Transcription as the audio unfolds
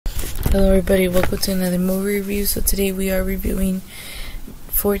Hello everybody, welcome to another movie review. So today we are reviewing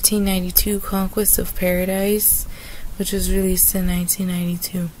 1492 Conquest of Paradise, which was released in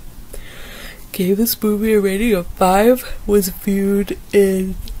 1992. Gave this movie a rating of 5, was viewed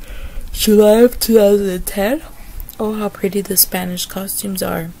in July of 2010. Oh, how pretty the Spanish costumes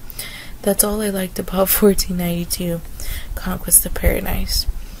are. That's all I liked about 1492 Conquest of Paradise.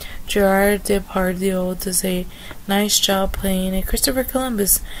 Gerard Depardieu does a nice job playing a Christopher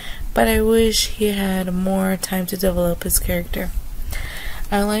Columbus, but I wish he had more time to develop his character.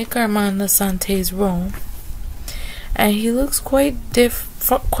 I like Armand Sante's role, and he looks quite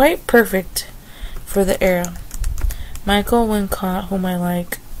perfect for the era. Michael Wincott, whom I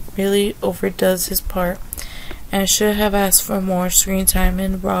like, really overdoes his part, and should have asked for more screen time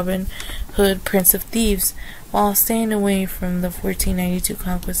in Robin Hood, Prince of Thieves, while staying away from the 1492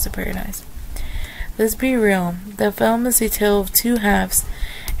 Conquest of Paradise. Let's be real, the film is a tale of two halves,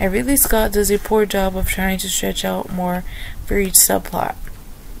 and Ridley Scott does a poor job of trying to stretch out more for each subplot.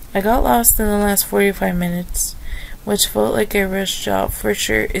 I got lost in the last 45 minutes, which felt like a rush job. For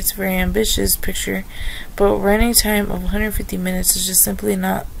sure, it's a very ambitious picture, but running time of 150 minutes is just simply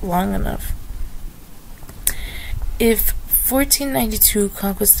not long enough. If 1492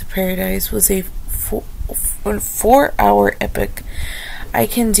 Conquest of Paradise was a 4-hour epic, I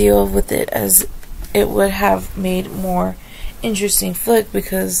can deal with it, as it would have made more interesting flick,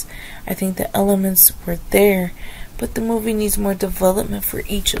 because I think the elements were there, but the movie needs more development for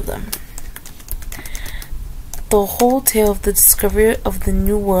each of them. The whole tale of the discovery of the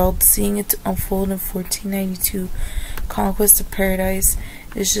new world, seeing it unfold in 1492 Conquest of Paradise,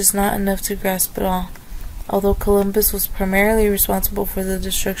 is just not enough to grasp it all. Although Columbus was primarily responsible for the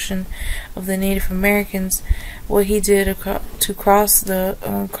destruction of the Native Americans, what he did to cross the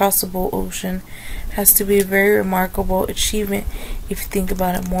uncrossable ocean has to be a very remarkable achievement if you think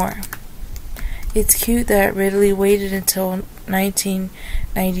about it more. It's cute that Ridley waited until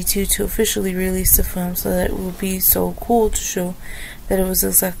 1992 to officially release the film, so that it would be so cool to show that it was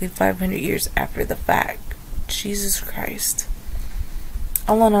exactly 500 years after the fact. Jesus Christ.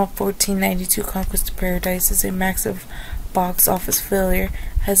 All in all, 1492 Conquest of Paradise is a massive box office failure,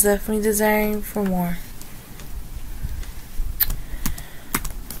 has left me desiring for more.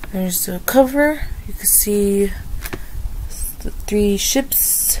 There's the cover. You can see the 3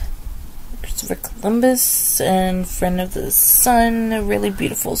 ships, Christopher Columbus and Friend of the Sun, a really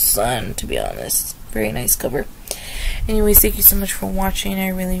beautiful sun, to be honest. Very nice cover. Anyways, thank you so much for watching. I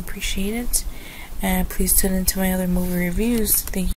really appreciate it, and please tune into my other movie reviews. Thank you.